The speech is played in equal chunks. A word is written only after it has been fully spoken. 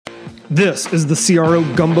This is the CRO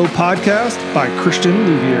Gumbo Podcast by Christian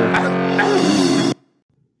Louvier.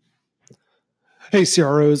 Hey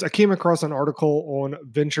CROs, I came across an article on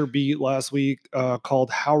VentureBeat last week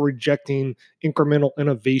called How Rejecting Incremental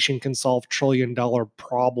Innovation Can Solve Trillion-Dollar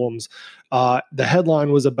Problems. The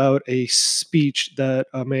headline was about a speech that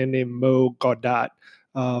a man named Mo Gaudat,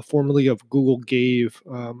 formerly of Google, gave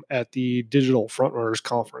at the Digital Frontrunners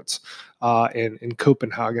Conference in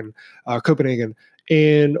Copenhagen.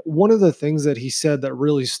 And one of the things that he said that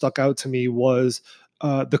really stuck out to me was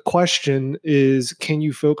the question is, can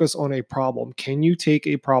you focus on a problem? Can you take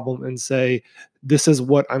a problem and say, this is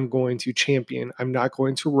what I'm going to champion? I'm not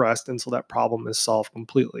going to rest until that problem is solved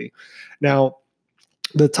completely. Now,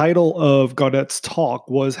 the title of Gaudat's talk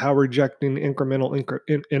was How Rejecting Incremental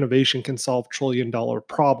Innovation Can Solve Trillion-Dollar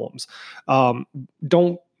Problems.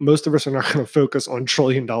 Most of us are not going to focus on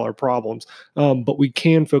trillion-dollar problems, but we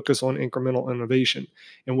can focus on incremental innovation.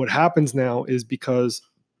 And what happens now is, because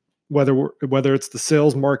whether it's the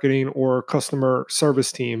sales, marketing, or customer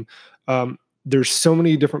service team, there's so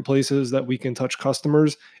many different places that we can touch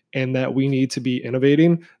customers and that we need to be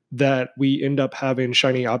innovating, that we end up having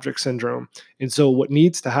shiny object syndrome. And so what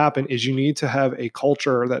needs to happen is you need to have a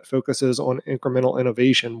culture that focuses on incremental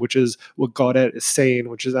innovation, which is what Gaudat is saying,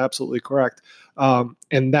 which is absolutely correct.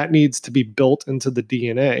 And that needs to be built into the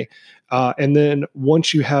DNA. And then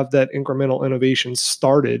once you have that incremental innovation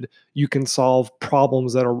started, you can solve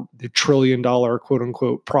problems that are the trillion-dollar, quote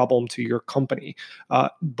unquote, problem to your company.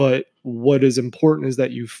 But what is important is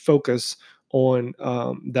that you focus on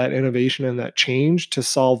that innovation and that change to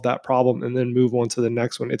solve that problem and then move on to the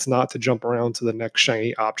next one. It's not to jump around to the next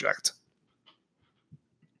shiny object.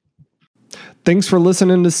 Thanks for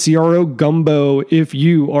listening to CRO Gumbo. If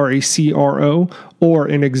you are a CRO or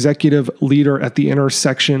an executive leader at the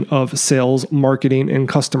intersection of sales, marketing, and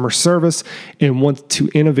customer service and want to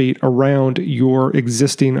innovate around your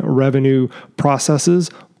existing revenue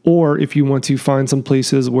processes, or if you want to find some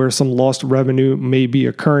places where some lost revenue may be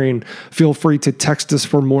occurring, feel free to text us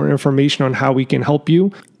for more information on how we can help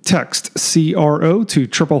you. Text CRO to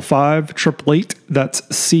 555-888. That's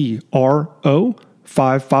CRO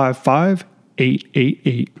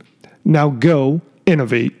 555-888. Now go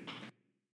innovate.